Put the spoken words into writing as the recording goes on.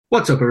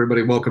What's up,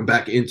 everybody? Welcome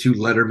back into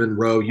Letterman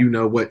Row. You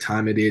know what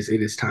time it is.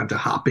 It is time to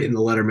hop in the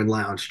Letterman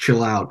Lounge,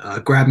 chill out,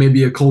 grab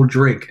maybe a cold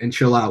drink, and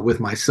chill out with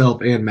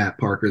myself and Matt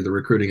Parker, the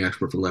recruiting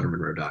expert for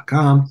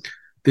LettermanRow.com.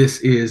 This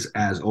is,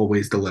 as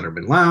always, the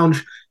Letterman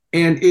Lounge,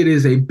 and it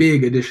is a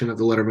big edition of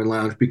the Letterman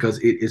Lounge because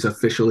it is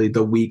officially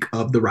the week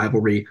of the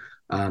rivalry,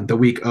 the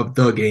week of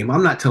the game.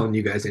 I'm not telling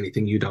you guys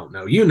anything you don't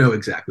know. You know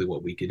exactly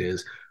what week it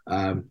is.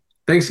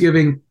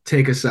 Thanksgiving,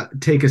 take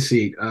a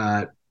seat.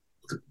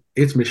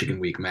 It's Michigan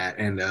week, Matt,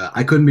 and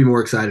I couldn't be more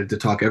excited to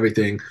talk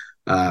everything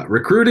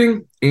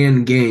recruiting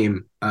and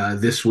game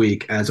this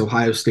week as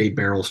Ohio State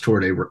barrels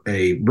toward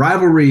a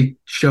rivalry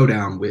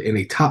showdown in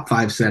a top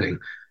five setting.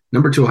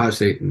 Number two, Ohio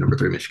State, and number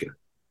three, Michigan.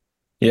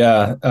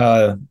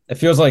 Yeah, it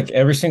feels like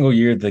every single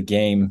year the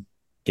game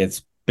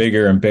gets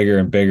bigger and bigger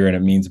and bigger, and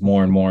it means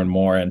more and more and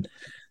more. And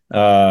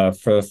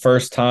for the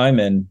first time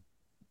in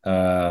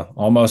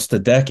almost a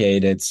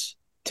decade, it's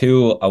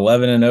two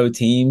 11-0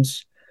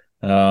 teams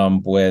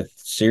with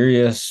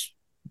serious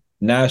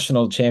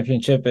national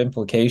championship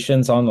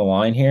implications on the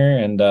line here,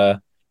 and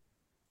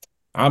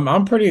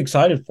I'm pretty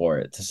excited for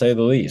it, to say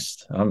the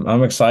least.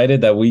 I'm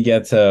excited that we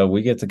get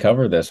to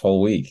cover this whole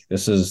week.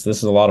 This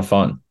is a lot of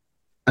fun.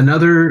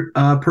 Another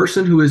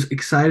person who is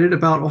excited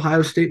about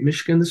Ohio State,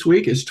 Michigan this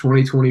week is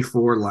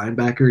 2024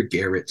 linebacker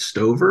Garrett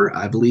Stover,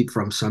 I believe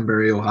from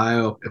Sunbury,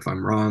 Ohio. If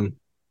I'm wrong,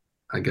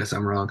 I guess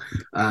I'm wrong.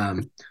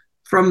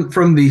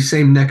 From the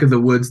same neck of the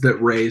woods that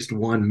raised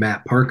one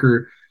Matt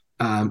Parker.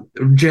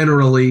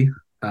 Generally,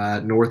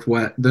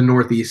 the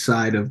northeast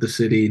side of the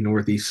city,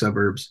 northeast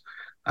suburbs.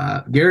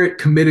 Garrett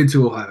committed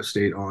to Ohio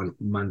State on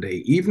Monday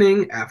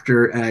evening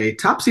after a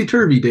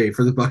topsy-turvy day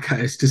for the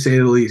Buckeyes, to say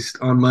the least,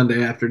 on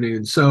Monday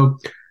afternoon. So,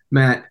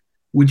 Matt,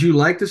 would you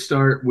like to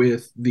start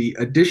with the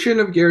addition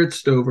of Garrett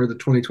Stover, the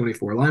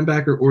 2024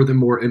 linebacker, or the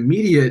more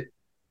immediate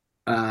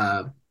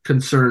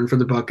concern for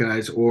the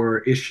Buckeyes, or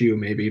issue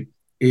maybe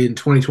in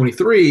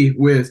 2023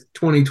 with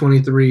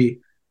 2023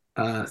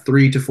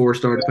 3 to 4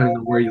 star, depending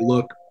on where you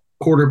look,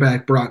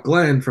 quarterback Brock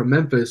Glenn from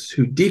Memphis,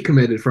 who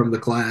decommitted from the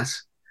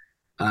class?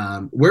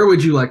 Where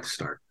would you like to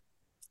start?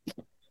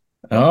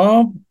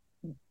 Oh,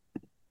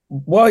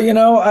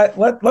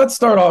 well, let's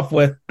start off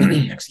with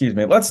excuse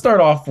me. Let's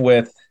start off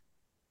with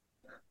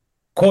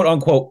quote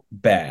unquote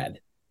bad.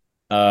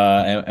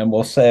 And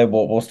we'll say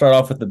we'll start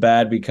off with the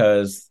bad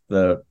because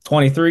the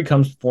 23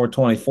 comes before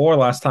 24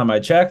 last time I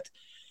checked,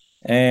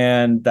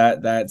 and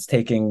that's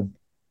taking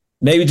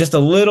maybe just a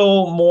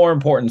little more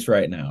importance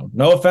right now.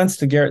 No offense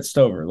to Garrett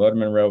Stover.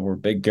 Letterman Row, we're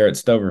big Garrett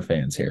Stover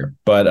fans here.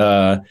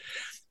 But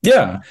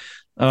yeah.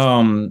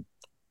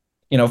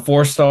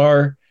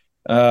 4-star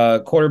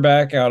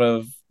quarterback out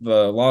of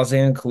the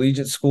Lausanne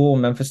Collegiate School,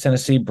 Memphis,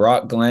 Tennessee.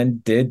 Brock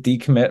Glenn did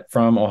decommit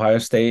from Ohio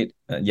State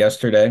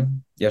yesterday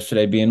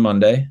being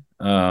Monday.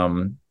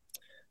 And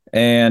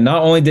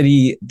not only did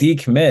he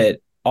decommit,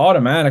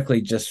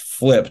 automatically just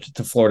flipped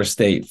to Florida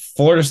State.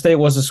 Florida State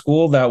was a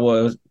school that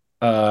was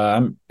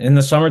in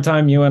the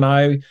summertime, you and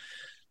I,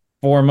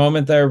 for a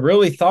moment there,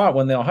 really thought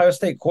when the Ohio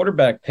State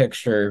quarterback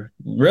picture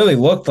really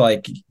looked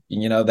like,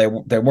 they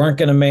weren't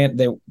going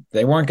to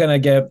they weren't going to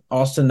get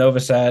Austin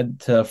Novosad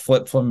to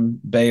flip from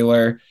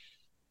Baylor.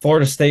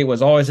 Florida State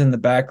was always in the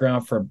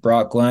background for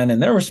Brock Glenn, and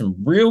there were some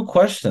real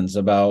questions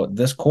about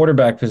this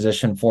quarterback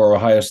position for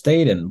Ohio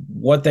State and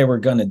what they were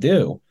going to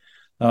do.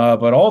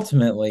 But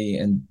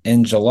ultimately,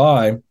 in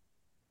July,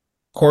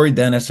 Corey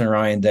Dennis and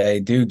Ryan Day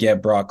do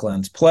get Brock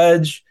Glenn's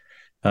pledge.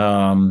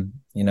 Happy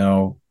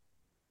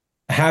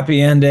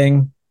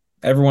ending.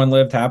 Everyone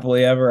lived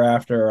happily ever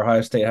after.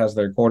 Ohio State has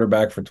their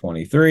quarterback for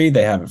 23.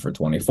 They have it for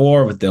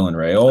 24 with Dylan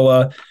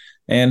Raiola.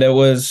 And it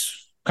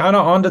was kind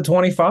of on to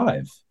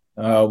 25.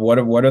 What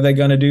are they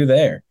going to do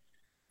there?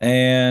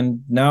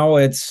 And now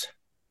it's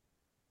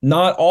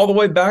not all the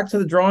way back to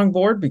the drawing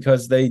board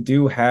because they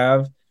do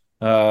have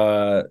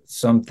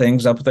some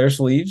things up their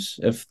sleeves,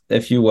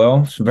 if you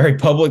will, some very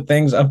public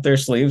things up their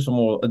sleeves, and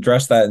we'll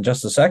address that in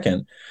just a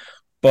second.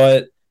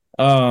 But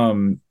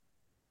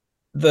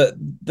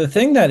the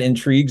thing that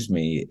intrigues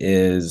me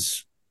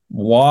is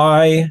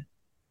why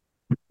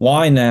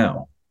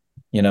now?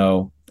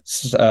 The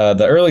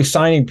early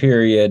signing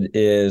period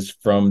is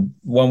from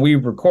when we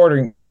have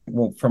recorded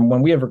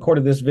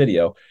this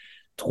video,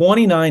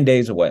 29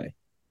 days away.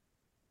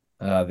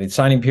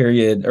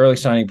 The early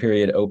signing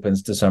period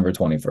opens December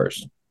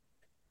 21st.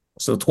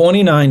 So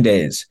 29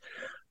 days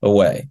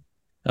away.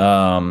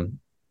 And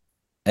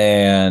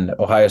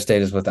Ohio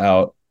State is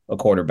without a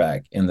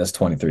quarterback in this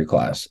 23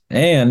 class.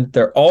 And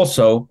they're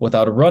also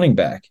without a running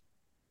back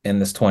in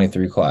this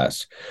 23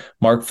 class.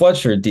 Mark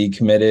Fletcher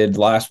decommitted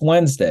last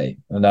Wednesday,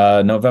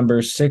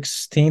 November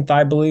 16th,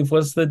 I believe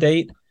was the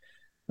date,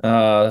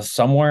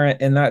 somewhere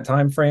in that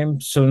time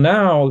frame. So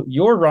now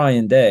you're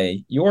Ryan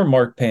Day, you're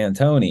Mark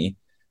Pantoni,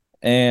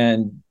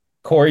 and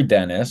Corey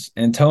Dennis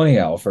and Tony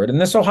Alford, and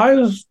this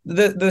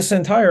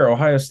entire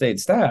Ohio State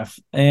staff,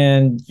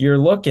 and you're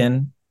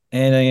looking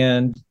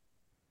and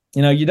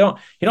you don't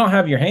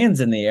have your hands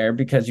in the air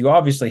because you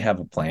obviously have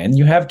a plan,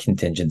 you have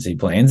contingency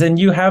plans, and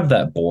you have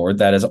that board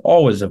that is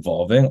always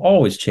evolving,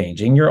 always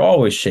changing. You're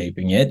always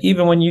shaping it,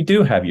 even when you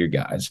do have your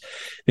guys.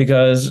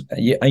 Because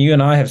you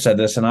and I have said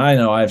this, and I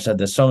know I've said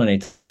this so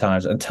many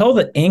times, until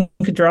the ink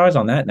dries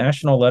on that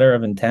national letter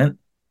of intent,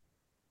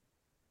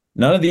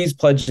 none of these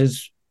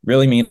pledges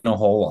really mean a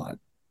whole lot.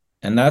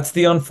 And that's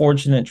the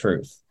unfortunate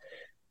truth.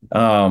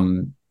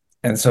 Um,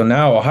 and so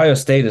now Ohio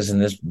State is in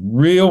this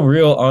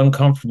real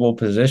uncomfortable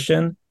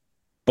position.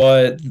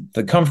 But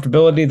the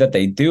comfortability that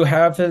they do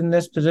have in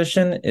this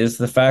position is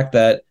the fact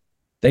that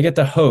they get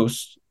to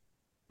host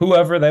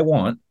whoever they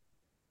want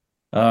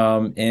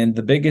in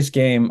the biggest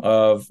game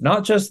of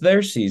not just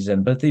their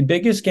season, but the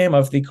biggest game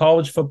of the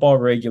college football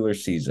regular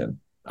season.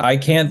 I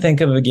can't think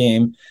of a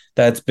game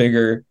that's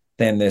bigger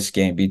than this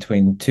game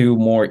between two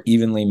more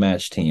evenly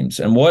matched teams.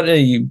 And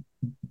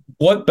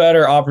what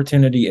better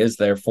opportunity is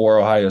there for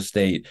Ohio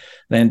State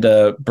than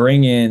to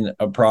bring in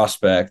a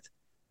prospect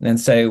and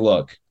say,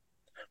 look,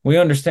 we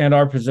understand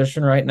our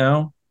position right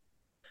now,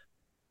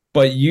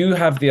 but you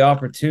have the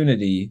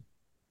opportunity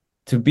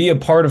to be a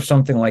part of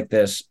something like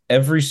this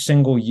every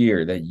single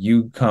year that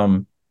you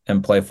come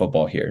and play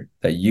football here,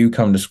 that you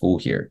come to school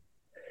here.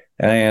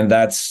 And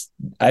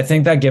I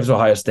think that gives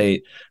Ohio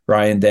State,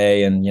 Ryan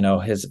Day, and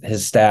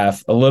his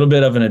staff a little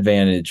bit of an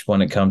advantage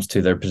when it comes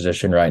to their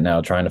position right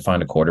now, trying to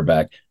find a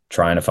quarterback,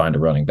 trying to find a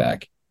running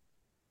back.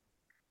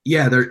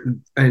 Yeah,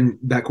 and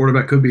that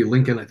quarterback could be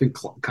Lincoln, I think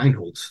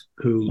Keinholz,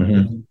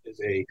 who is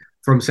a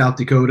from South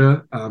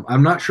Dakota.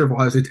 I'm not sure if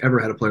Ohio State's ever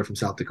had a player from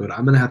South Dakota.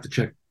 I'm going to have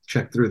to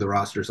check through the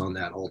rosters on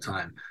that all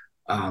time.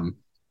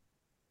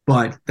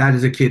 But that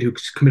is a kid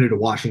who's committed to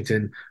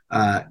Washington.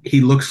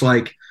 He looks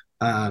like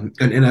an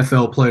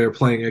NFL player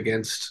playing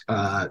against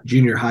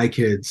junior high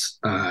kids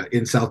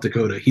in South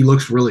Dakota. He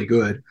looks really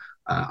good.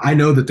 I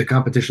know that the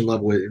competition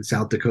level in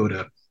South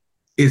Dakota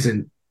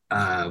isn't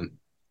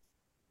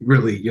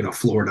really,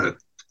 Florida,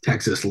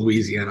 Texas,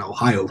 Louisiana,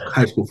 Ohio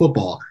high school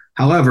football.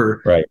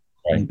 However, right.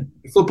 You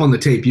flip on the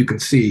tape, you can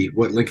see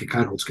what Lincoln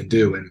Keinholz can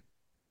do, and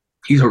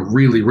he's a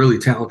really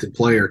talented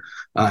player.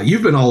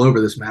 You've been all over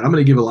this, Matt. I'm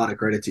going to give a lot of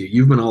credit to you.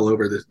 You've been all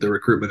over the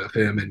recruitment of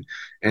him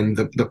and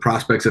the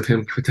prospects of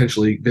him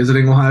potentially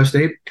visiting Ohio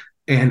State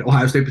and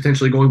Ohio State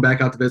potentially going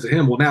back out to visit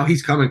him. Well, now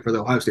he's coming for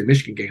the Ohio State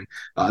Michigan game.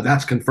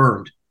 That's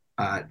confirmed.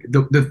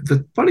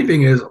 The funny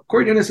thing is,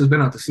 Corey Dennis has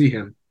been out to see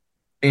him,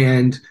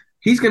 and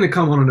he's going to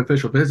come on an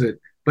official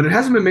visit, but it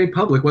hasn't been made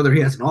public whether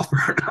he has an offer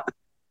or not.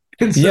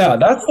 So, yeah,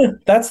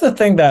 that's the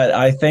thing that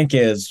I think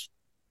is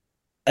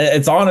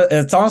it's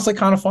honestly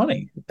kind of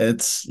funny.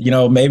 It's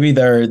maybe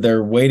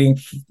they're waiting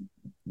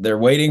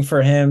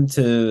for him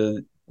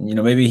to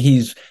maybe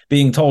he's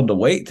being told to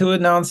wait to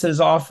announce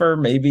his offer.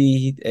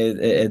 Maybe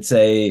it's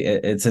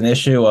an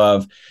issue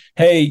of,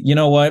 hey, you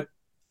know what?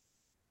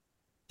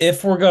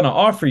 If we're going to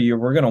offer you,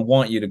 we're going to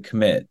want you to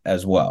commit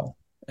as well.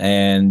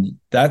 And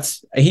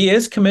he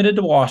is committed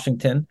to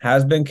Washington,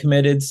 has been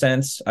committed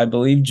since I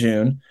believe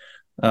June.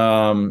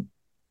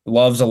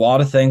 Loves a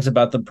lot of things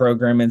about the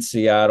program in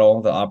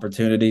Seattle, the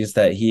opportunities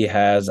that he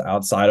has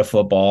outside of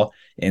football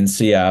in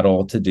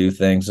Seattle to do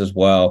things as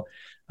well.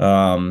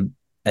 And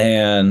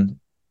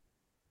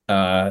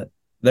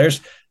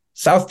there's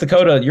South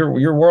Dakota.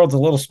 Your world's a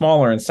little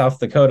smaller in South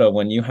Dakota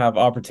when you have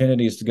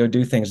opportunities to go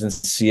do things in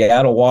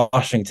Seattle,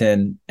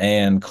 Washington,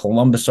 and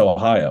Columbus,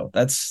 Ohio.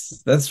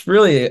 That's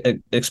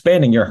really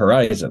expanding your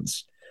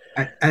horizons.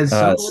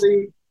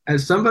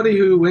 As somebody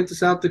who went to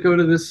South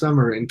Dakota this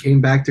summer and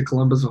came back to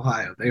Columbus,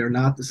 Ohio, they are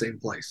not the same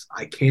place.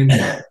 I can.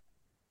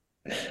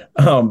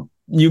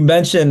 You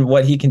mentioned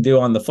what he can do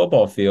on the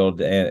football field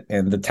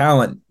and the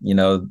talent.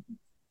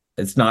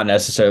 It's not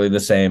necessarily the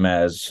same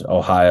as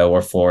Ohio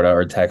or Florida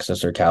or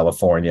Texas or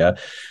California.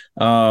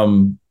 But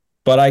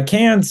I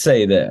can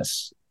say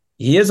this: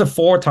 he is a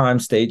 4-time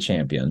state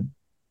champion.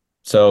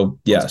 So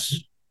yes,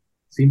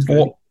 seems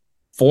good.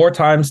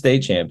 4-time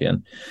state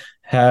champion.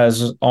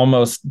 Has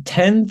almost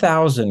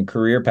 10,000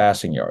 career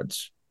passing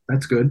yards.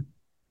 That's good.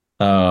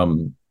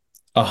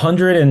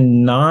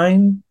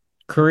 109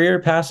 career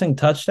passing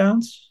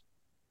touchdowns.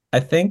 I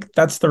think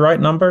that's the right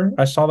number.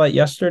 I saw that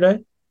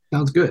yesterday.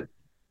 Sounds good.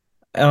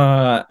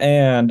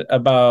 And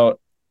about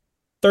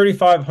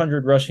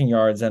 3,500 rushing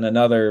yards and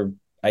another,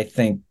 I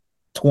think,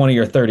 20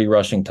 or 30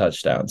 rushing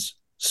touchdowns.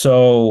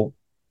 So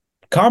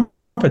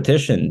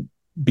competition,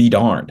 be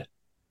darned.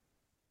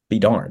 Be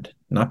darned.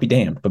 Not be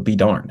damned, but be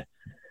darned.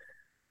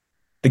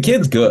 The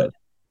kid's good.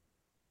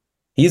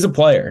 He's a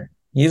player.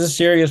 He's a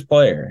serious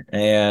player.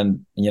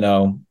 And,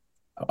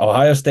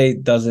 Ohio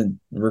State doesn't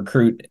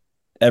recruit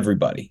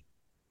everybody.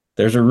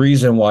 There's a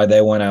reason why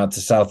they went out to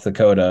South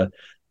Dakota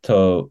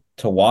to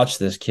watch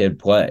this kid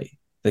play.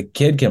 The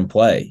kid can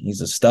play.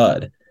 He's a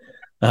stud.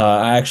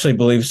 I actually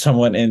believe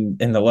someone in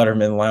the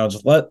Letterman Lounge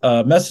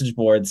message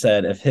board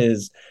said if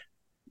his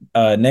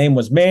name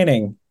was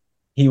Manning,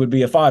 he would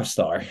be a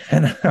 5-star.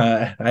 And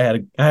I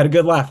had a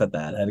good laugh at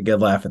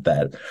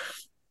that.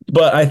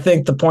 But I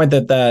think the point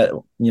that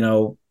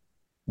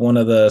one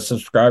of the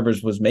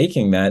subscribers was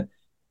making, that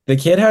the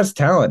kid has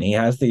talent. He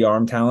has the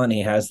arm talent.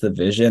 He has the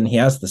vision. He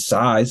has the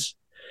size.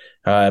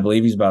 I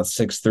believe he's about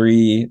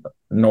 6'3",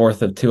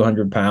 north of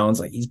 200 pounds.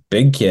 Like, he's a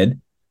big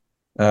kid.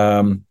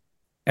 Um,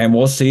 and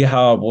we'll see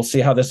how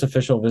this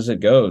official visit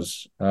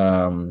goes,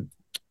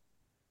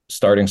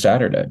 starting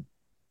Saturday.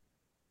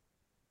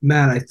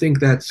 Matt, I think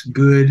that's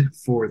good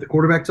for the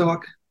quarterback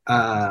talk.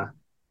 Uh,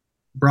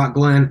 Brock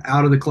Glenn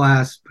out of the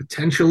class,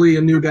 potentially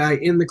a new guy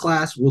in the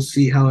class. We'll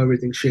see how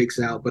everything shakes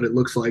out, but it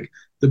looks like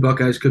the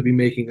Buckeyes could be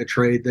making a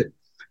trade that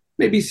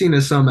may be seen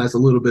as some as a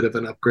little bit of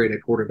an upgrade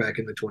at quarterback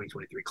in the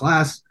 2023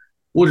 class.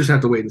 We'll just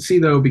have to wait and see,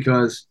 though,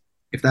 because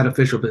if that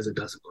official visit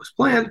doesn't go as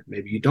planned,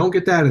 maybe you don't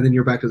get that, and then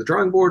you're back to the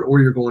drawing board,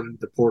 or you're going to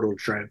the portal to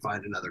try and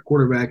find another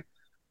quarterback.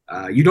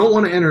 You don't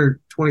want to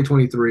enter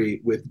 2023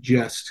 with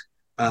just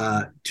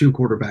two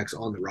quarterbacks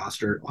on the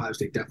roster. Ohio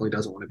State definitely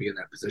doesn't want to be in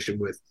that position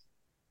with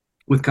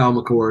Kyle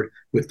McCord,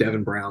 with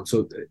Devin Brown.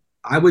 So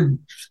I would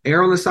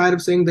err on the side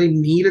of saying they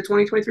need a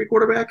 2023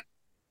 quarterback.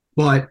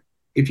 But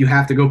if you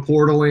have to go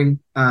portaling,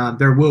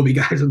 there will be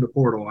guys in the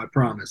portal. I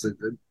promise.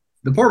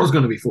 The portal is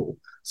going to be full.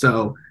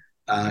 So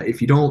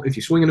if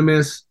you swing and a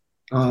miss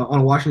on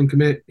a Washington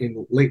commit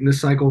late in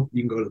this cycle,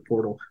 you can go to the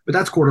portal. But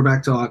that's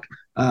quarterback talk.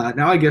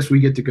 Now I guess we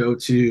get to go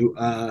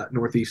to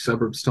Northeast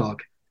Suburbs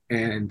talk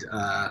and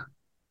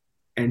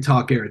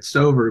talk Garrett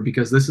Stover,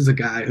 because this is a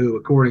guy who,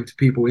 according to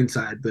people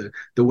inside the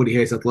Woody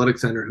Hayes Athletic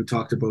Center who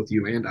talked to both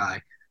you and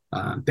I,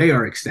 they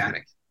are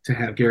ecstatic to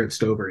have Garrett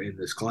Stover in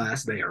this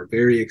class. They are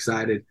very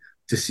excited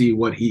to see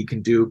what he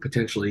can do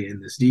potentially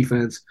in this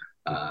defense.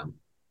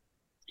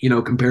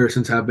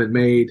 Comparisons have been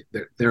made.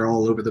 They're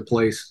all over the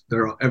place.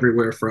 They're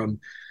everywhere from,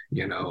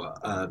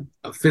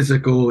 a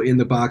physical in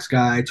the box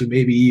guy to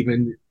maybe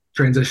even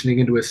transitioning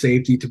into a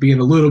safety to being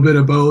a little bit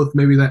of both.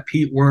 Maybe that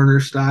Pete Werner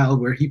style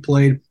where he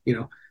played,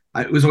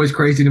 it was always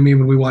crazy to me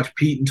when we watched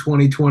Pete in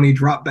 2020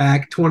 drop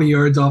back 20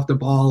 yards off the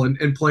ball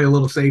and play a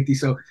little safety.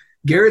 So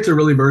Garrett's a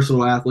really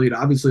versatile athlete,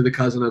 obviously the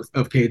cousin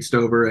of Cade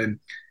Stover. And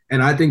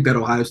I think that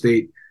Ohio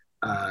State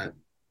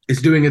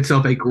is doing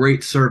itself a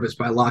great service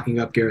by locking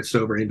up Garrett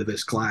Stover into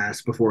this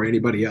class before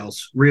anybody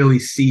else really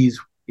sees,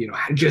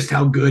 just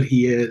how good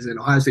he is. And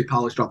Ohio State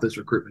polished off this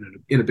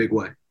recruitment in a big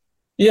way.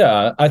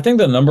 Yeah, I think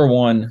the number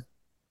one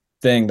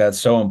thing that's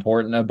so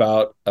important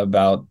about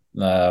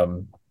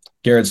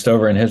Garrett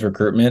Stover and his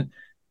recruitment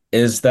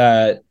is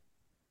that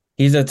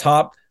he's a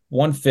top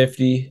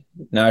 150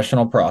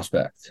 national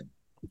prospect,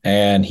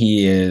 and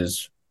he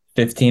is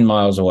 15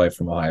 miles away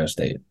from Ohio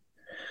State.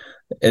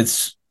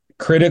 It's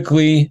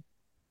critically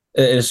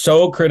It is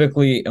so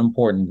critically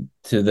important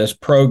to this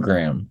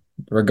program,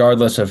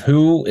 regardless of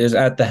who is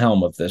at the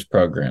helm of this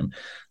program,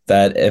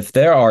 that if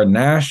there are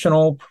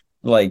national,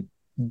 like,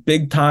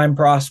 big time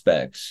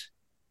prospects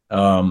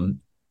in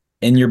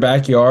your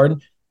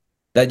backyard,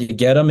 that you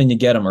get them and you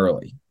get them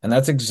early. And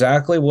that's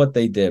exactly what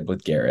they did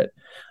with Garrett.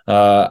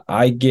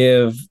 I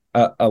give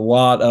a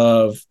lot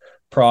of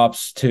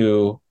props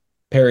to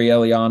Perry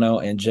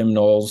Eliano and Jim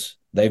Knowles.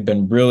 They've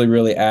been really,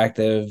 really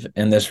active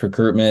in this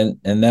recruitment.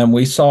 And then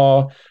we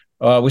saw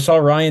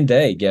Ryan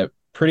Day get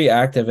pretty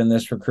active in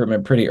this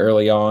recruitment pretty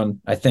early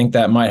on. I think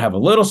that might have a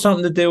little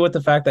something to do with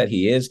the fact that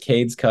he is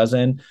Cade's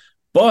cousin,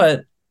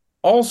 but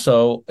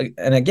also,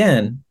 and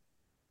again,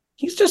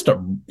 he's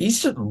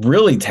a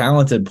really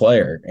talented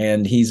player,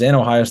 and he's in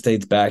Ohio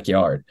State's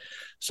backyard.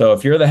 So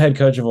if you're the head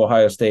coach of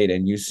Ohio State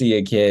and you see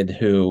a kid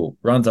who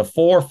runs a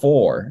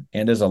 4.4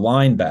 and is a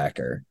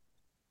linebacker,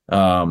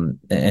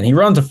 and he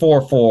runs a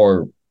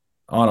 4.4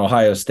 on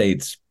Ohio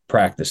State's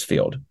practice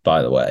field,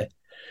 by the way.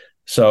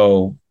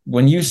 So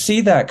when you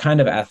see that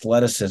kind of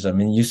athleticism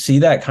and you see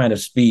that kind of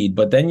speed,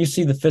 but then you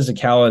see the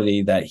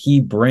physicality that he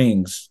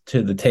brings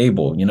to the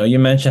table, you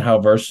mentioned how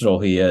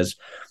versatile he is.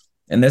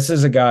 And this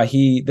is a guy,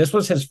 this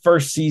was his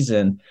first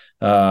season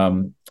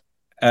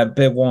at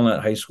Big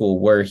Walnut High School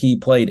where he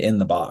played in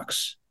the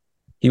box.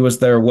 He was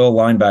their will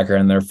linebacker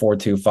in their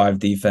 4-2-5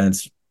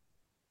 defense.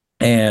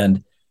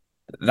 And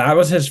that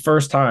was his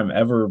first time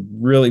ever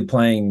really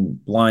playing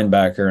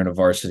linebacker in a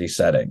varsity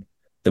setting.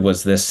 That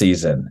was this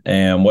season.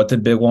 And what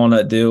did Big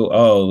Walnut do?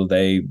 Oh,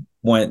 they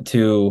went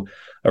to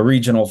a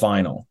regional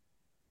final.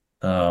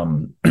 A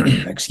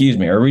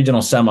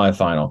regional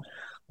semifinal.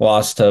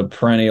 Lost to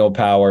perennial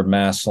powered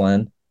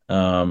Massillon,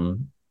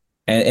 and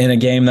in a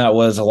game that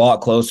was a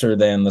lot closer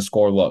than the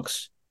score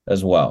looks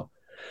as well.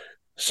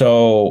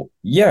 So,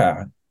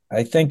 yeah,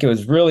 I think it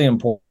was really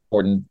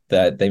important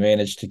that they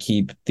managed to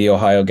keep the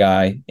Ohio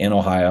guy in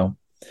Ohio.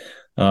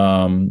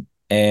 And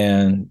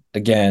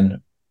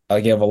again,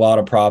 I give a lot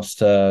of props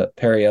to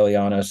Perry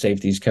Eliano,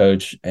 safeties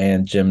coach,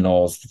 and Jim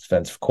Knowles,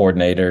 defensive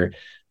coordinator,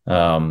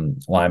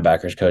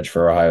 linebackers coach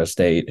for Ohio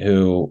State,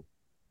 who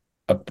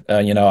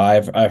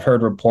I've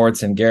heard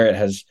reports, and Garrett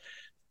has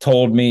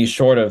told me,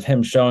 short of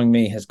him showing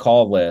me his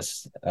call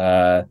list,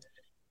 him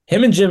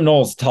and Jim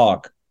Knowles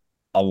talk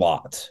a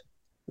lot.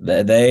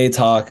 They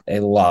talk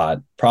a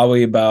lot,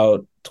 probably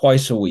about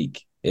twice a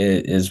week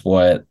is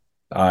what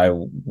I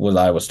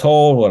was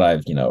told, what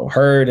I've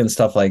heard and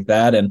stuff like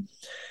that. And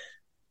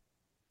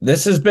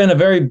this has been a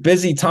very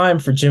busy time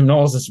for Jim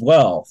Knowles as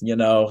well,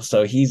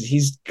 so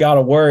he's got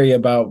to worry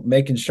about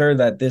making sure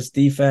that this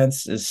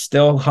defense is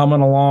still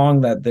humming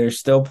along, that they're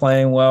still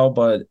playing well,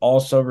 but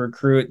also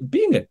recruit.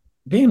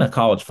 Being a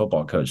college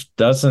football coach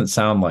doesn't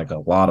sound like a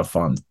lot of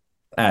fun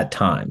at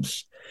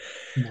times.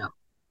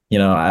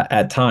 No.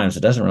 At times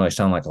it doesn't really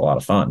sound like a lot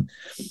of fun.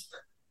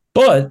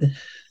 But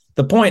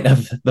the point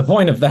of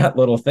that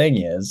little thing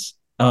is,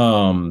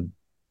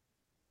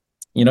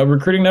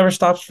 recruiting never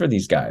stops for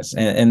these guys,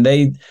 and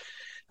they.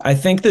 I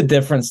think the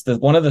difference,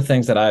 that one of the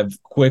things that I've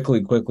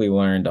quickly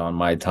learned on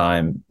my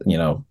time,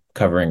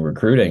 covering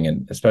recruiting,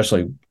 and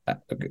especially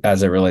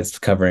as it relates to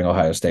covering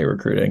Ohio State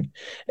recruiting,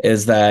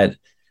 is that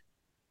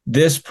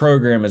this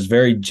program is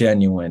very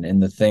genuine in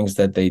the things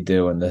that they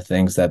do and the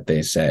things that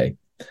they say.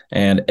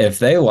 And if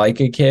they like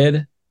a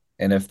kid,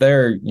 and if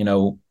they're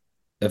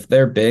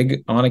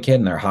big on a kid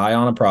and they're high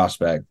on a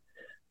prospect,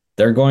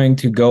 they're going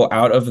to go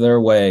out of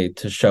their way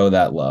to show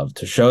that love,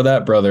 to show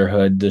that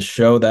brotherhood, to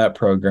show that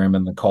program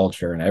and the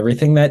culture and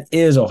everything that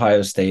is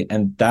Ohio State.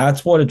 And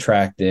that's what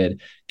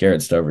attracted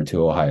Garrett Stover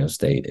to Ohio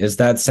State, is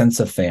that sense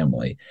of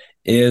family,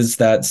 is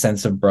that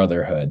sense of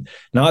brotherhood.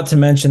 Not to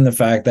mention the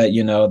fact that,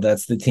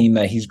 that's the team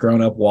that he's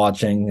grown up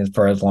watching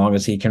for as long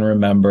as he can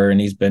remember. And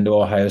he's been to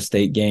Ohio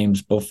State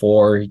games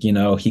before,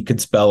 he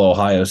could spell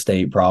Ohio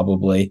State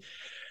probably.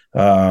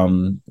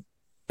 And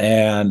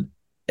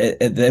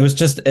it was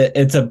just,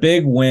 it's a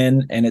big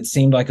win, and it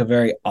seemed like a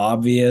very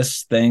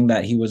obvious thing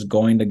that he was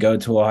going to go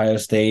to Ohio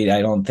State.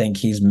 I don't think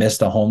he's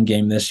missed a home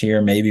game this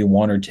year, maybe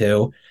one or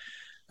two.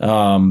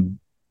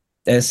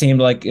 It seemed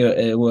like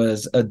it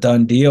was a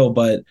done deal,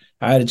 but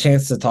I had a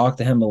chance to talk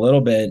to him a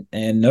little bit,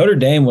 and Notre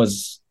Dame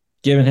was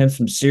giving him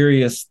some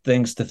serious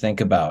things to think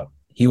about.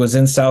 He was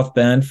in South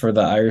Bend for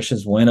the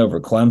Irish's win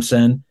over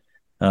Clemson,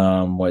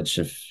 which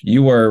if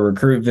you were a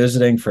recruit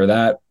visiting for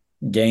that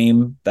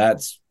game,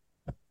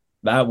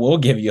 that will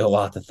give you a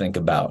lot to think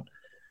about.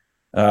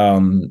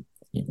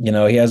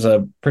 He has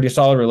a pretty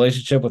solid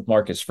relationship with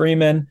Marcus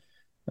Freeman,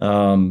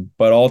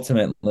 but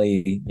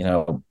ultimately,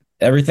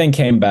 everything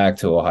came back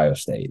to Ohio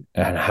State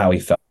and how he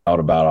felt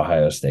about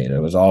Ohio State. It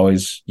was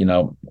always,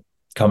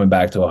 coming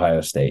back to Ohio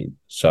State.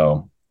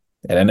 So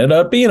it ended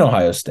up being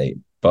Ohio State,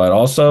 but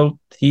also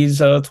he's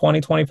a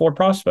 2024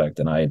 prospect,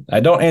 and I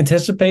don't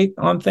anticipate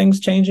on things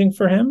changing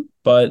for him,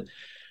 but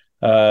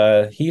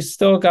he's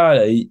still got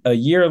a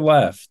year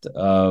left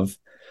of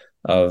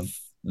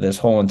this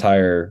whole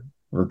entire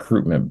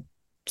recruitment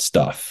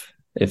stuff,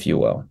 if you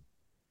will.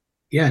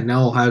 Yeah,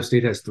 now Ohio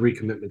State has 3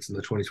 commitments in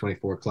the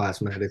 2024 class,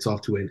 Matt. It's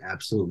off to an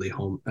absolute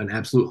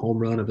home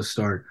run of a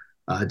start.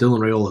 Dylan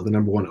Raiola, the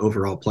 #1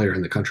 overall player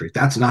in the country.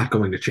 That's not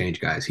going to change,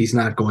 guys. He's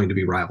not going to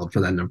be rivaled for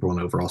that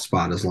 #1 overall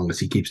spot as long as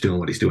he keeps doing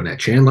what he's doing at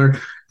Chandler,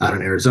 out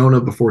in Arizona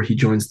before he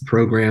joins the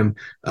program.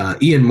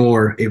 Ian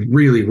Moore, a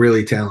really,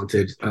 really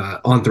talented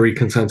on-3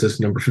 consensus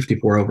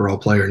 #54 overall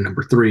player,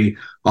 #3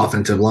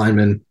 offensive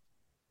lineman.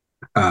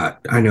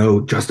 I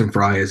know Justin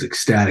Fry is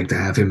ecstatic to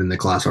have him in the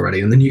class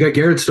already. And then you got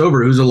Garrett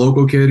Stover, who's a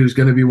local kid who's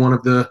going to be one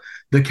of the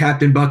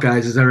captain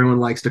Buckeyes, as everyone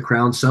likes to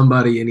crown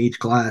somebody in each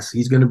class.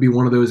 He's going to be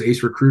one of those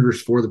ace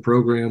recruiters for the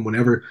program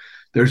whenever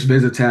there's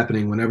visits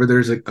happening, whenever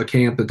there's a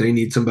camp that they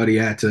need somebody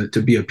at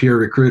to be a peer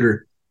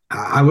recruiter.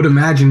 I would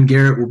imagine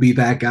Garrett will be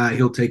that guy.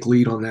 He'll take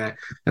lead on that.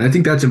 And I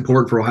think that's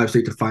important for Ohio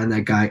State to find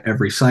that guy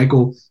every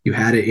cycle. You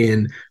had it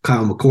in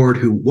Kyle McCord,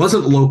 who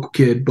wasn't a local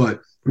kid,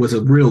 but was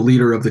a real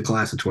leader of the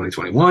class in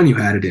 2021. You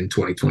had it in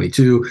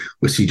 2022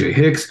 with CJ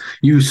Hicks.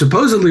 You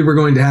supposedly were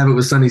going to have it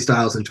with Sonny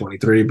Styles in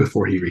 23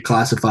 before he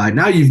reclassified.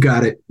 Now you've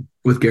got it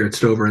with Garrett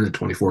Stover in the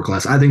 24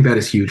 class. I think that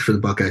is huge for the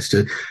Buckeyes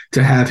to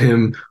have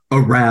him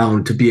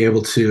around, to be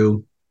able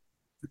to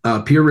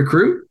peer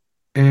recruit.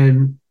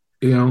 And,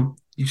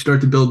 you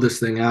start to build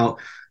this thing out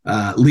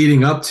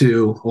leading up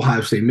to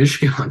Ohio State,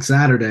 Michigan on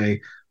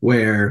Saturday,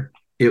 where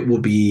it will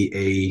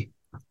be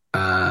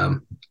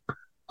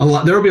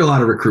there'll be a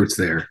lot of recruits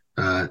there,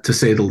 to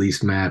say the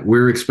least, Matt.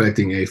 We're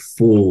expecting a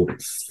full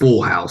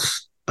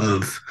house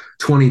of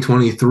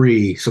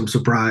 2023, some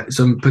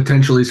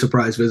potentially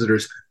surprise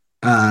visitors.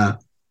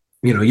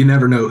 You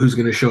never know who's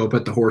going to show up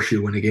at the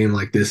Horseshoe when a game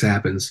like this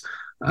happens.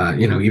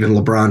 Even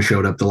LeBron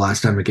showed up the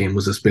last time a game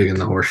was this big in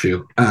the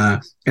Horseshoe.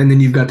 And then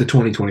you've got the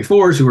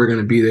 2024s who are going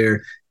to be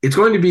there. It's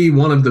going to be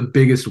one of the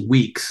biggest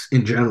weeks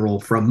in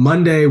general, from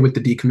Monday with the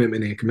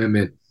decommitment and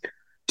commitment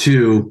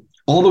to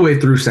all the way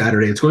through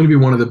Saturday. It's going to be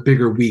one of the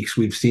bigger weeks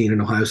we've seen in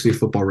Ohio State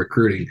football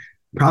recruiting,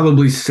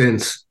 probably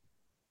since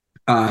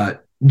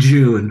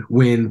June,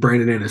 when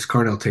Brandon Ennis,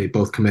 Carnell Tate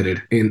both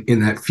committed in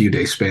that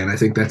few-day span. I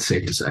think that's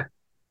safe to say.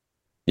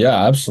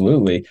 Yeah,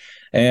 absolutely.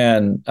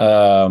 And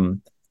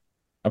I'm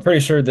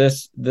pretty sure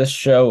this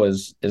show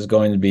is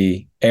going to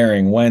be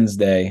airing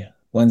Wednesday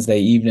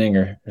evening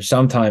or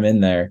sometime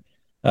in there.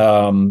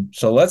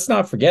 So let's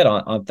not forget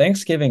on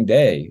Thanksgiving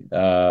Day,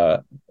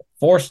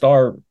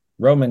 4-star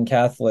Roman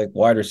Catholic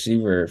wide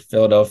receiver,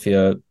 out of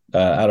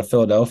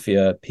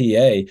Philadelphia,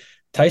 PA,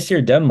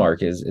 Tysier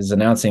Denmark is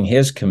announcing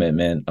his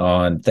commitment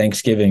on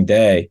Thanksgiving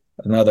Day,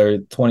 another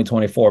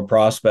 2024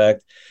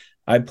 prospect.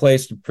 I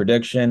placed a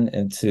prediction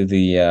into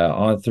the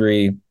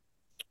On3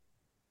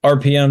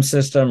 RPM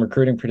system,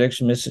 recruiting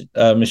prediction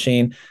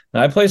machine.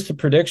 And I placed a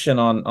prediction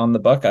on the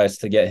Buckeyes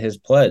to get his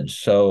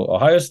pledge. So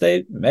Ohio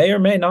State may or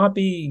may not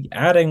be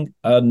adding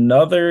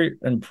another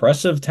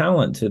impressive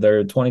talent to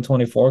their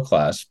 2024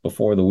 class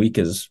before the week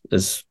is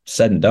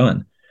said and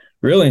done.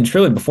 Really and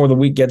truly before the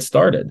week gets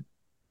started.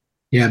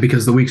 Yeah,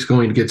 because the week's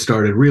going to get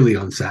started really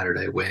on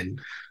Saturday when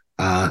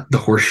the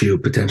horseshoe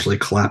potentially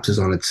collapses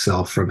on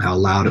itself from how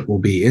loud it will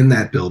be in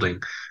that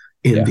building.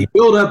 In Yeah. the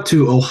build up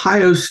to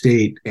Ohio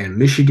State and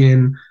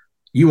Michigan,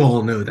 you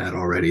all know that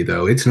already,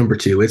 though. It's number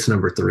 2, it's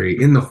number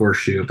 3 in the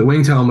horseshoe. The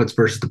Winged Helmets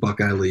versus the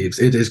Buckeye Leaves.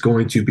 It is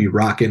going to be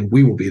rocking.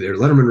 We will be there.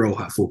 Letterman Row will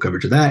have full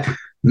coverage of that.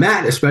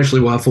 Matt,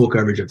 especially, will have full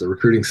coverage of the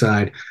recruiting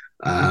side.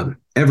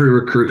 Every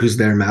recruit who's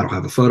there, Matt will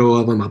have a photo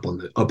of them up on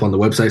the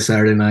website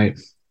Saturday night.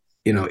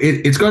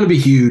 It's going to be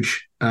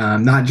huge,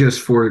 not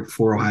just for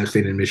Ohio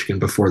State and Michigan,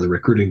 but for the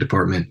recruiting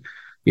department.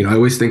 I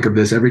always think of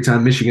this every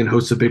time Michigan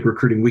hosts a big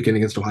recruiting weekend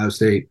against Ohio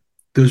State.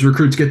 Those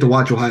recruits get to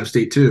watch Ohio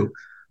State too.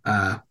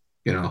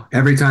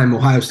 Every time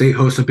Ohio State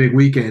hosts a big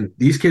weekend,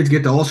 these kids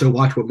get to also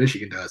watch what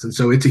Michigan does. And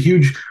so it's a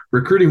huge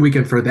recruiting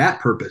weekend for that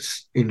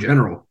purpose in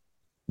general.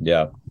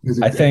 Yeah.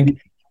 I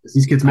think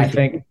these kids I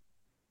think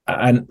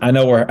I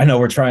know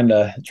we're trying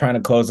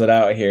to close it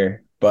out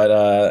here,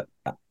 but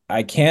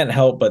I can't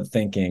help but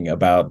thinking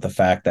about the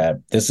fact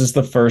that this is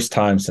the first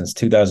time since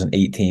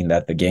 2018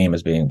 that the game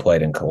is being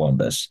played in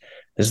Columbus.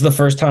 This is the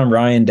first time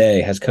Ryan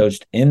Day has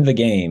coached in the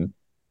game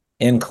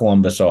in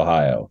Columbus,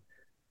 Ohio.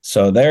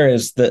 So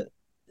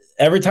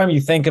every time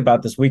you think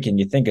about this weekend,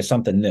 you think of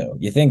something new.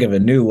 You think of a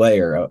new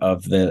layer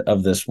of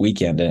this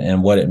weekend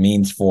and what it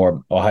means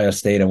for Ohio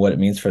State and what it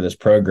means for this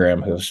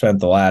program who have spent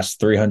the last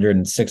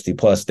 360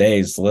 plus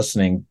days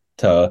listening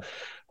to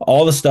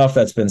all the stuff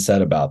that's been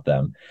said about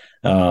them.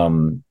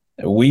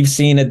 We've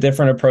seen a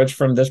different approach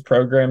from this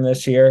program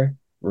this year.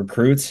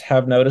 Recruits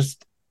have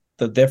noticed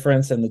the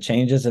difference and the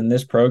changes in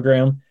this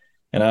program.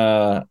 And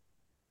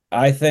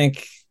I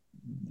think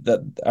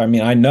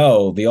I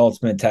know the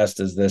ultimate test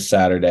is this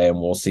Saturday,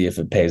 and we'll see if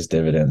it pays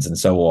dividends. And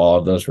so will all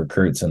of those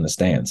recruits in the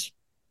stands.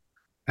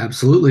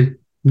 Absolutely.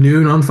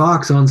 Noon on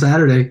Fox on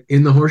Saturday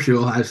in the Horseshoe,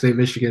 Ohio State,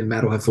 Michigan.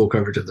 Matt will have full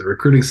coverage of the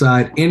recruiting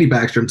side. Andy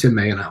Backstrom, Tim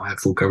May, and I will have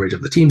full coverage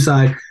of the team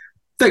side.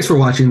 Thanks for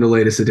watching the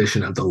latest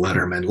edition of the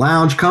Letterman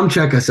Lounge. Come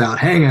check us out.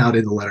 Hang out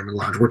in the Letterman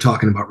Lounge. We're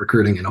talking about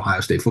recruiting in Ohio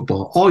State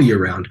football all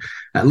year round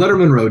at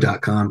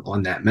lettermanrow.com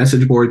on that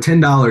message board.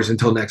 $10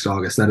 until next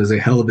August. That is a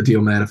hell of a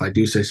deal, man, if I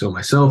do say so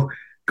myself.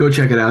 Go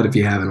check it out if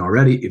you haven't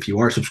already. If you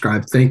are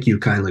subscribed, thank you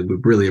kindly. We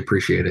really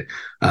appreciate it.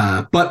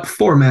 But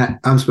for Matt,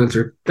 I'm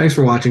Spencer. Thanks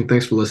for watching.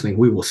 Thanks for listening.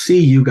 We will see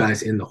you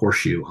guys in the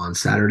Horseshoe on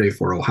Saturday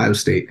for Ohio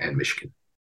State and Michigan.